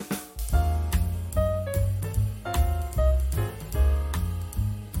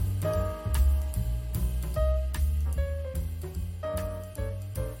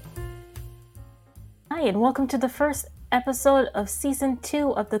Hi, and welcome to the first episode of season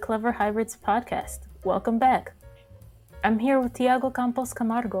 2 of the Clever Hybrids podcast. Welcome back. I'm here with Tiago Campos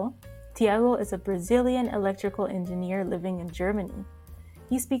Camargo. Tiago is a Brazilian electrical engineer living in Germany.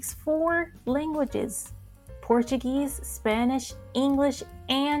 He speaks 4 languages: Portuguese, Spanish, English,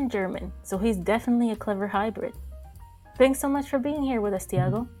 and German. So he's definitely a clever hybrid. Thanks so much for being here with us,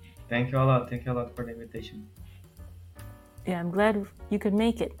 Tiago. Thank you a lot. Thank you a lot for the invitation. Yeah, I'm glad you could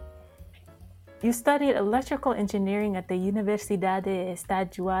make it. You studied electrical engineering at the Universidade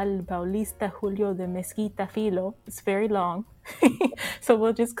Estadual Paulista Julio de Mesquita Filho. It's very long, so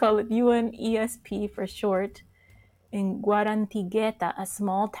we'll just call it UNESP for short, in Guarantigueta, a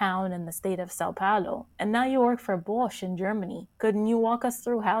small town in the state of Sao Paulo. And now you work for Bosch in Germany. Couldn't you walk us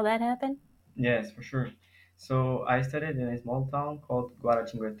through how that happened? Yes, for sure. So I studied in a small town called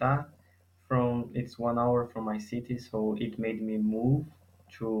Guaratinguetá. It's 1 hour from my city, so it made me move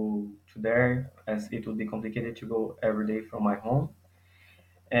to there as it would be complicated to go every day from my home.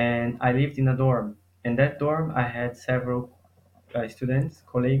 And I lived in a dorm. In that dorm, I had several students,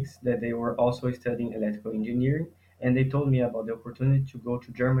 colleagues that they were also studying electrical engineering, and they told me about the opportunity to go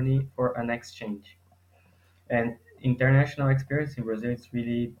to Germany for an exchange. And international experience in Brazil is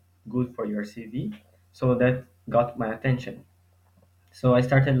really good for your CV. So that got my attention. So I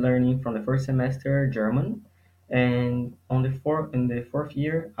started learning from the first semester German, and in the fourth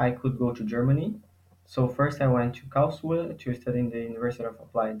year I could go to Germany. So first I went to Karlsruhe to study in the University of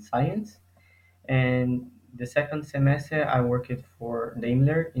Applied Science, and the second semester I worked for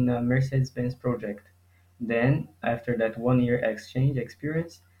Daimler in a Mercedes-Benz project. Then, after that 1 year exchange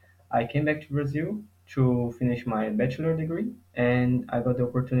experience, I came back to Brazil to finish my bachelor degree, and I got the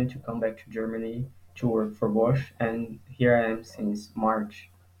opportunity to come back to Germany to work for Bosch, and here I am since March.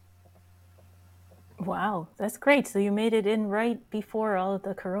 Wow, that's great. So you made it in right before all of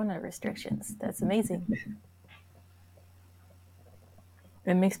the corona restrictions. That's amazing.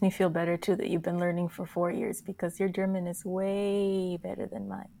 It makes me feel better too that you've been learning for 4 years because your German is way better than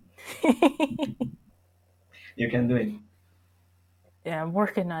mine. You can do it. Yeah, I'm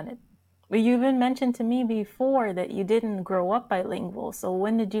working on it. But you even mentioned to me before that you didn't grow up bilingual. So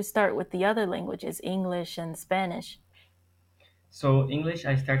when did you start with the other languages, English and Spanish? So English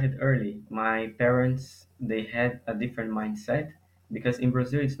I started early. My parents they had a different mindset because in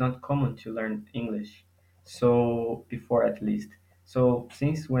Brazil it's not common to learn English. So before at least. So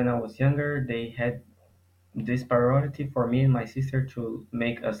since when I was younger, they had this priority for me and my sister to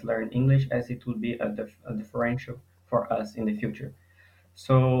make us learn English as it would be a differential for us in the future.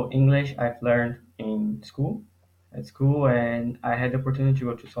 So English I've learned at school, and I had the opportunity to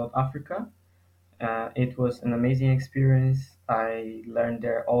go to South Africa. It was an amazing experience. I learned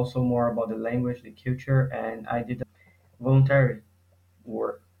there also more about the language, the culture, and I did voluntary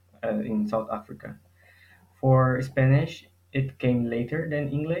work in South Africa. For Spanish, it came later than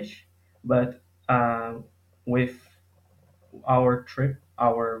English, but with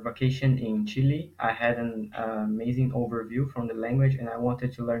our vacation in Chile, I had an amazing overview from the language, and I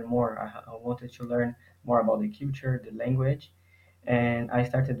wanted to learn more. I wanted to learn more about the culture, the language, and I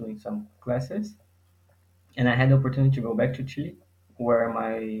started doing some classes. And I had the opportunity to go back to Chile, where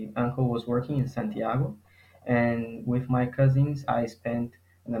my uncle was working in Santiago. And with my cousins, I spent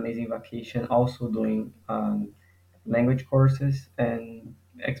an amazing vacation also doing language courses and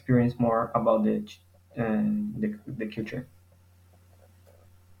experience more about the culture.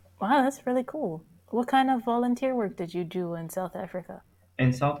 Wow, that's really cool. What kind of volunteer work did you do in South Africa?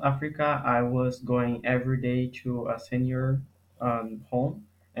 In South Africa, I was going every day to a senior home,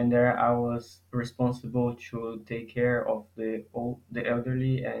 and there I was responsible to take care of the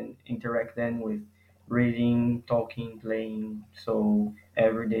elderly and interact them with reading, talking, playing. So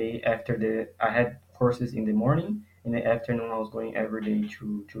every day after I had courses in the morning. In the afternoon, I was going every day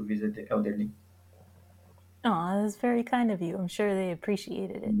to visit the elderly. Oh, that's very kind of you. I'm sure they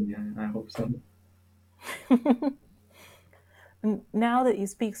appreciated Yeah, I hope so. it. Now that you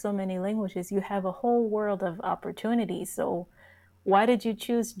speak so many languages, you have a whole world of opportunities. So, why did you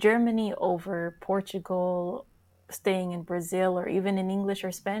choose Germany over Portugal, staying in Brazil, or even an English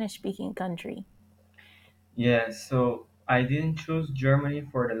or Spanish speaking country? Yeah, so I didn't choose Germany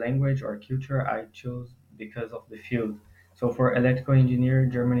for the language or culture. I chose because of the field. So for electrical engineer,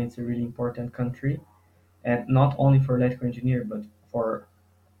 Germany is a really important country, and not only for electrical engineer, but for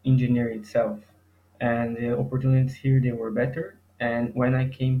engineer itself. And the opportunities here they were better. And when I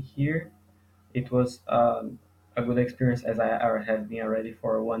came here, it was a good experience as I have been already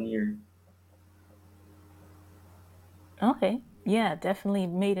for 1 year. Okay. Yeah, definitely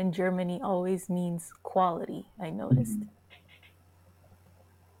made in Germany always means quality, I noticed. Mhm.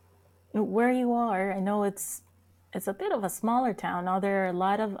 Where you are, I know it's a bit of a smaller town. Are there a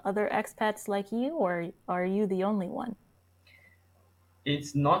lot of other expats like you, or are you the only one?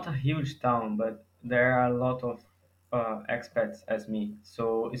 It's not a huge town, but there are a lot of expats as me.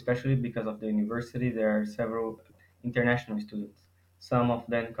 So, especially because of the university, there are several international students. Some of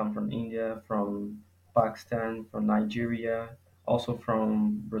them come from India, from Pakistan, from Nigeria, also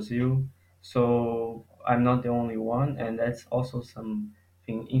from Brazil. So, I'm not the only one, and that's also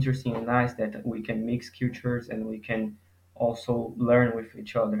something interesting and nice that we can mix cultures and we can also learn with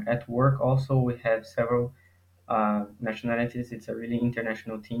each other. At work, also, we have several nationalities. It's a really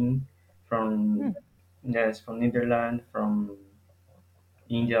international team Hmm. from yes, from Netherlands, from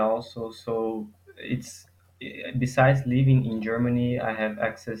India also. So it's besides living in Germany, I have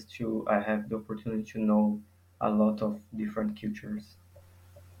the opportunity to know a lot of different cultures.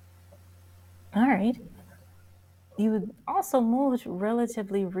 All right. You also moved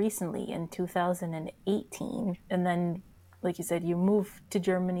relatively recently in 2018, and then, like you said, you moved to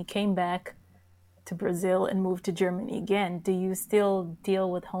Germany, came back to Brazil, and moved to Germany again. Do you still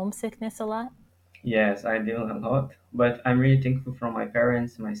deal with homesickness a lot? Yes, I do a lot, but I'm really thankful for my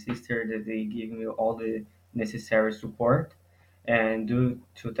parents, my sister, that they give me all the necessary support. And due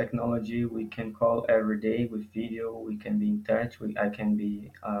to technology, we can call every day with video. We can be in touch. I can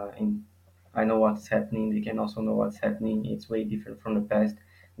be in. I know what's happening. They can also know what's happening. It's way different from the past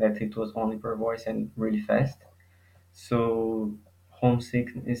that it was only per voice and really fast. So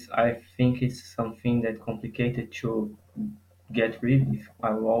homesickness, I think it's something that complicated to get rid if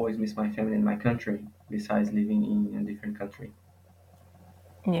I will always miss my family and my country besides living in a different country.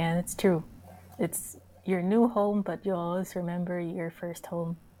 Yeah, that's true. It's your new home, but you'll always remember your first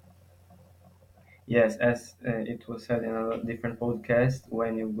home. Yes, as it was said in a different podcast,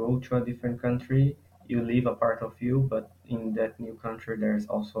 when you go to a different country, you leave a part of you, but in that new country, there's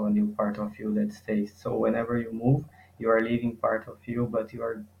also a new part of you that stays. So whenever you move, you are leaving part of you, but you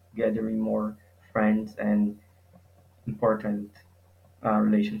are gathering more friends and important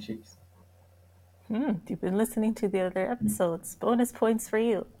relationships. You've been listening to the other episodes. Bonus points for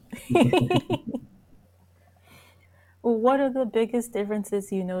you. What are the biggest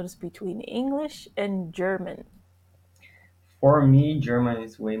differences you notice between English and German? For me, German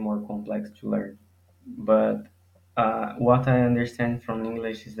is way more complex to learn. But what I understand from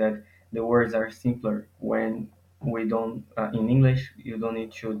English is that the words are simpler. When we don't, in English, you don't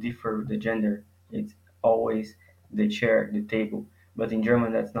need to differ the gender. It's always the chair, the table. But in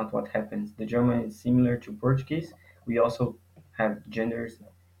German, that's not what happens. The German is similar to Portuguese. We also have genders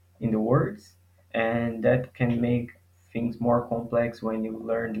in the words, and that can make things more complex when you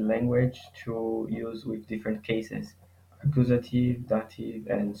learn the language to use with different cases, accusative, dative,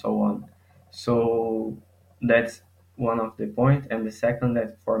 and so on. So that's one of the point. And the second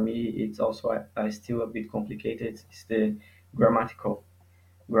that for me it's also still a bit complicated is the grammatical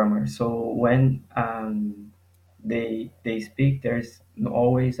grammar. So when they speak, there's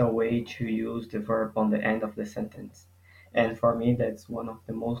always a way to use the verb on the end of the sentence. And for me, that's one of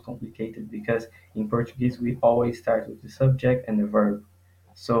the most complicated because in Portuguese we always start with the subject and the verb.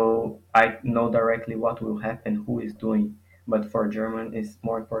 So I know directly what will happen, who is doing. But for German, it's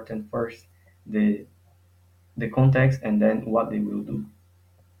more important first the the context and then what they will do.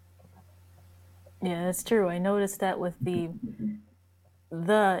 Yeah, that's true. I noticed that with the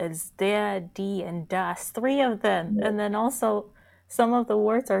is der, die, and das, three of them. And then also, some of the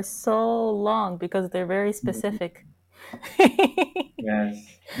words are so long because they're very specific.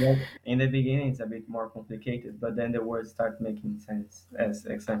 Yes. Well, in the beginning, it's a bit more complicated, but then the words start making sense. As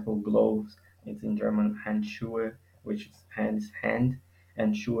example, gloves, it's in German Handschuhe, which is hand,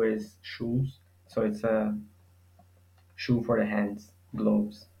 and Schuhe is shoes. So it's a shoe for the hands,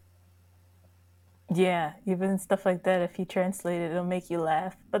 gloves. Yeah, even stuff like that, if you translate it, it'll make you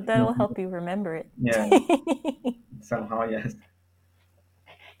laugh, but that'll help you remember it. Yes, somehow, yes.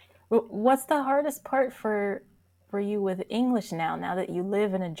 What's the hardest part for you with English now that you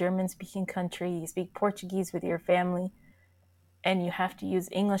live in a German speaking country, you speak Portuguese with your family, and you have to use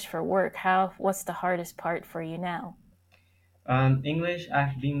English for work? What's the hardest part for you now? English,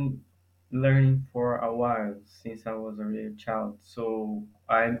 I've been learning for a while since I was a little child, so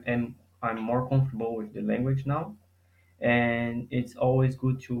I'm more comfortable with the language now, and it's always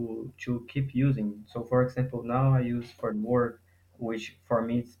good to keep using. So for example, now I use for work, which for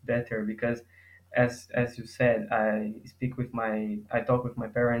me it's better because as you said, I talk with my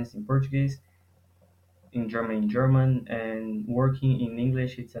parents in Portuguese, in German, and working in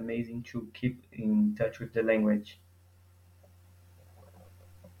English. It's amazing to keep in touch with the language.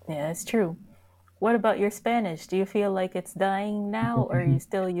 Yeah, that's true. What about your Spanish? Do you feel like it's dying now, or are you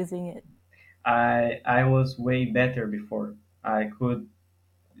still using it? I was way better before. I could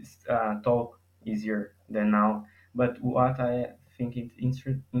talk easier than now. But what I think it's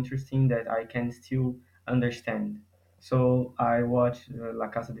interesting that I can still understand. So I watch La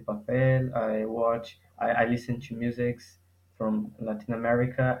Casa de Papel. I listen to musics from Latin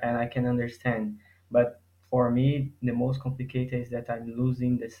America, and I can understand. But for me, the most complicated is that I'm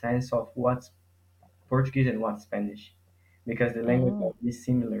losing the sense of what's Portuguese and what's Spanish, because the language are Mm. really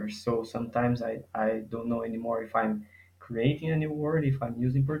similar. So sometimes I don't know anymore if I'm creating a new word, if I'm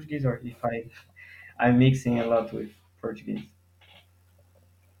using Portuguese, or if I'm mixing a lot with Portuguese.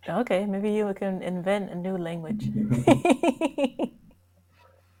 Okay, maybe you can invent a new language.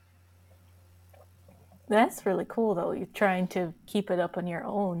 That's really cool, though. You're trying to keep it up on your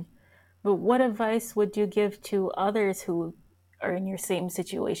own. But what advice would you give to others who are in your same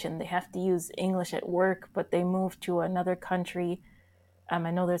situation? They have to use English at work, but they move to another country. I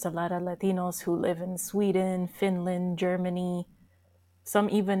know there's a lot of Latinos who live in Sweden, Finland, Germany, some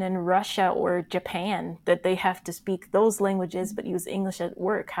even in Russia or Japan, that they have to speak those languages but use English at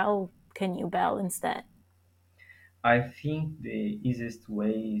work. How can you balance that? I think the easiest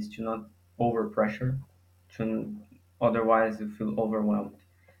way is to not over pressure, to otherwise you feel overwhelmed.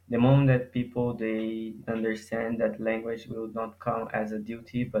 The moment that people they understand that language will not come as a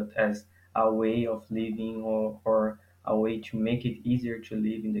duty but as a way of living, or a way to make it easier to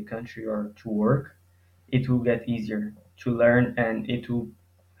live in the country or to work, it will get easier to learn, and it will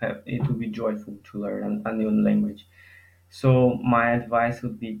be joyful to learn a new language. So my advice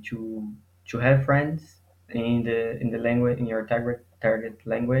would be to have friends in the language, in your target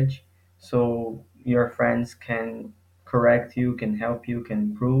language, so your friends can correct you, can help you, can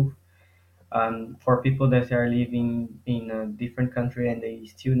improve. For people that are living in a different country and they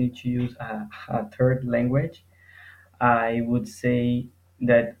still need to use a third language, I would say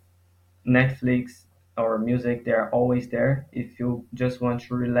that Netflix or music, they are always there if you just want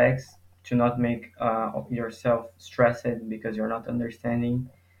to relax, to not make yourself stressed because you're not understanding.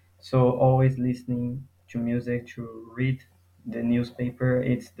 So always listening to music, to read the newspaper,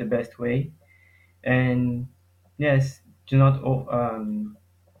 it's the best way. And yes, do not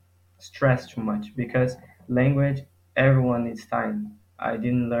stress too much, because language, everyone needs time. I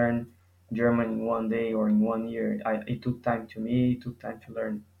didn't learn German in one day or in one year. It took time to me. It took time to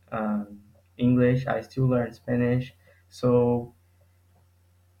learn English. I still learn Spanish. So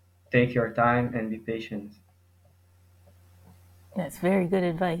take your time and be patient. That's very good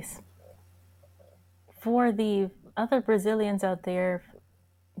advice. For the other Brazilians out there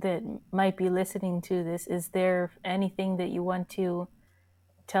that might be listening to this, is there anything that you want to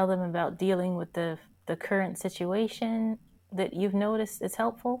tell them about dealing with the current situation that you've noticed is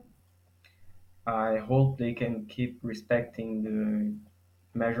helpful? I hope they can keep respecting the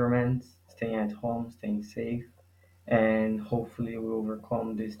measurements, staying at home, staying safe, and hopefully we'll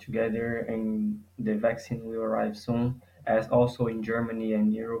overcome this together and the vaccine will arrive soon, as also in Germany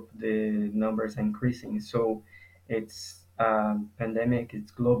and Europe the numbers are increasing. So it's a pandemic,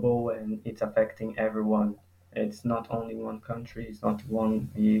 it's global, and it's affecting everyone. It's not only one country, it's not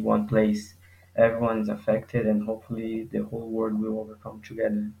one place. Everyone is affected, and hopefully the whole world will overcome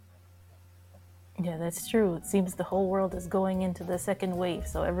together. Yeah, that's true. It seems the whole world is going into the second wave.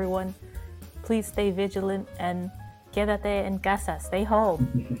 So everyone, please stay vigilant and quédate en casa, stay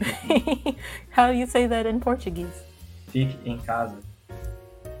home. How do you say that in Portuguese? Fique em casa.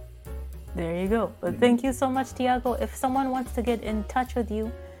 There you go. But thank you so much, Tiago. If someone wants to get in touch with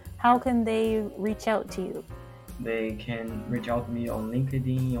you, how can they reach out to you? They can reach out to me on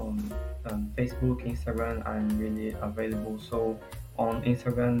LinkedIn, on Facebook, Instagram. I'm really available. So on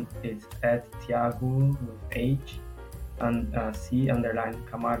Instagram, it's at Tiago with H and C underline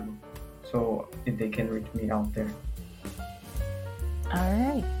Camargo. So if they can reach me out there. All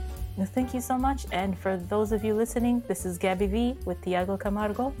right. Well, thank you so much. And for those of you listening, this is Gabby V with Tiago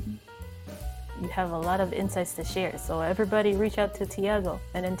Camargo. You have a lot of insights to share. So everybody reach out to Tiago.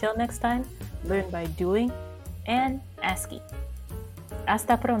 And until next time, learn by doing and asking.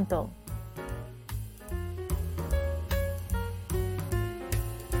 Hasta pronto.